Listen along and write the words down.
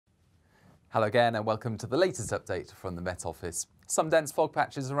Hello again and welcome to the latest update from the Met Office. Some dense fog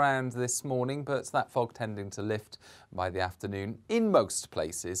patches around this morning, but that fog tending to lift by the afternoon in most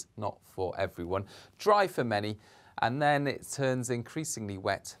places, not for everyone. Dry for many, and then it turns increasingly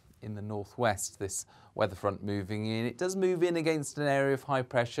wet in the northwest. This weather front moving in. It does move in against an area of high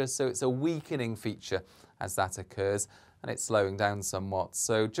pressure, so it's a weakening feature as that occurs, and it's slowing down somewhat.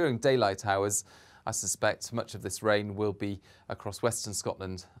 So during daylight hours, I suspect much of this rain will be across western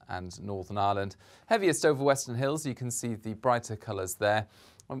Scotland and Northern Ireland. Heaviest over Western Hills, you can see the brighter colours there.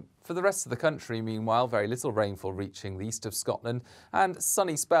 For the rest of the country, meanwhile, very little rainfall reaching the east of Scotland and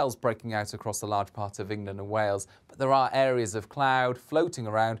sunny spells breaking out across a large part of England and Wales. But there are areas of cloud floating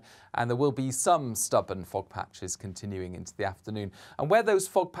around, and there will be some stubborn fog patches continuing into the afternoon. And where those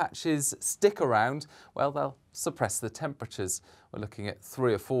fog patches stick around, well, they'll suppress the temperatures. We're looking at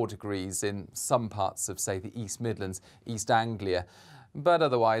 3 or 4 degrees in some parts of, say, the East Midlands, East Anglia. But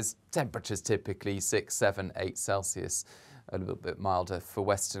otherwise, temperatures typically 6, 7, 8 Celsius. A little bit milder for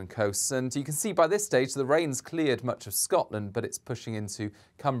western coasts. And you can see by this stage the rain's cleared much of Scotland, but it's pushing into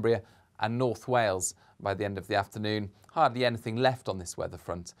Cumbria and North Wales by the end of the afternoon. Hardly anything left on this weather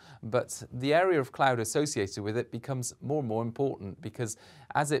front, but the area of cloud associated with it becomes more and more important because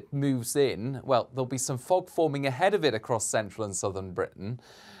as it moves in, well, there'll be some fog forming ahead of it across central and southern Britain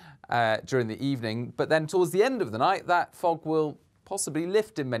during the evening, but then towards the end of the night that fog will possibly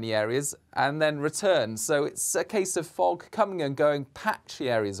lift in many areas and then return. So it's a case of fog coming and going, patchy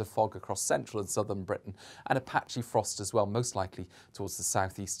areas of fog across central and southern Britain, and a patchy frost as well, most likely towards the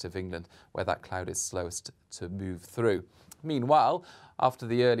southeast of England, where that cloud is slowest to move through. Meanwhile, after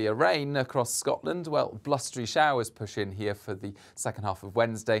the earlier rain across Scotland, well, blustery showers push in here for the second half of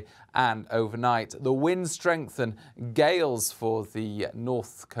Wednesday and overnight. The winds strengthen, gales for the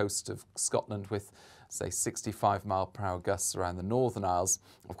north coast of Scotland with, say, 65-mile-per-hour gusts around the Northern Isles.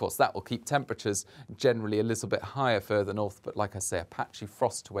 Of course, that will keep temperatures generally a little bit higher further north, but like I say, a patchy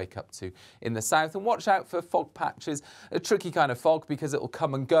frost to wake up to in the south. And watch out for fog patches, a tricky kind of fog because it will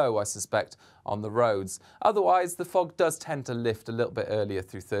come and go, I suspect, on the roads. Otherwise, the fog does tend to lift a little bit earlier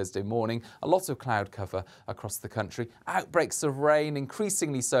through Thursday morning. A lot of cloud cover across the country. Outbreaks of rain,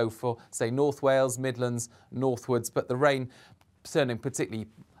 increasingly so for, say, North Wales, Midlands, northwards, but the rain turning particularly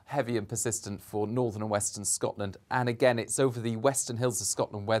heavy and persistent for northern and western Scotland. And again, it's over the western hills of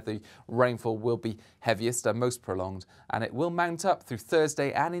Scotland where the rainfall will be heaviest and most prolonged. And it will mount up through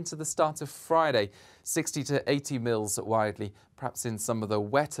Thursday and into the start of Friday. 60 to 80 mils widely, perhaps in some of the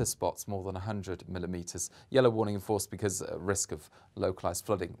wetter spots, more than 100 millimetres. Yellow warning enforced because risk of localised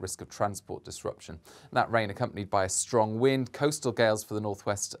flooding, risk of transport disruption. And that rain accompanied by a strong wind, coastal gales for the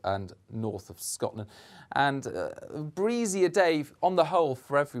northwest and north of Scotland. And a breezier day on the whole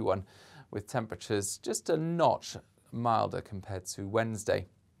for everyone, with temperatures just a notch milder compared to Wednesday.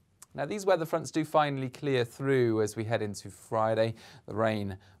 Now, these weather fronts do finally clear through as we head into Friday. The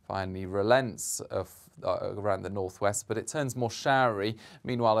rain finally relents around the northwest, but it turns more showery.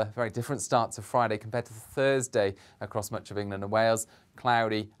 Meanwhile, a very different start to Friday compared to Thursday across much of England and Wales.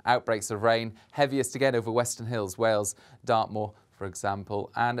 Cloudy, outbreaks of rain, heaviest again over Western Hills, Wales, Dartmoor, for example,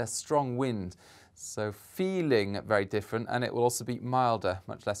 and a strong wind. So feeling very different, and it will also be milder,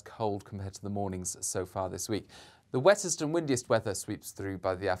 much less cold compared to the mornings so far this week. The wettest and windiest weather sweeps through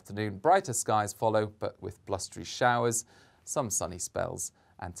by the afternoon. Brighter skies follow, but with blustery showers, some sunny spells,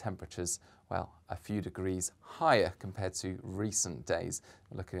 and temperatures, well, a few degrees higher compared to recent days.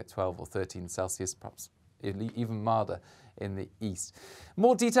 We're looking at 12 or 13 Celsius, perhaps even milder in the east.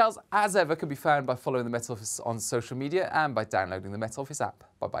 More details, as ever, can be found by following the Met Office on social media and by downloading the Met Office app.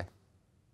 Bye-bye.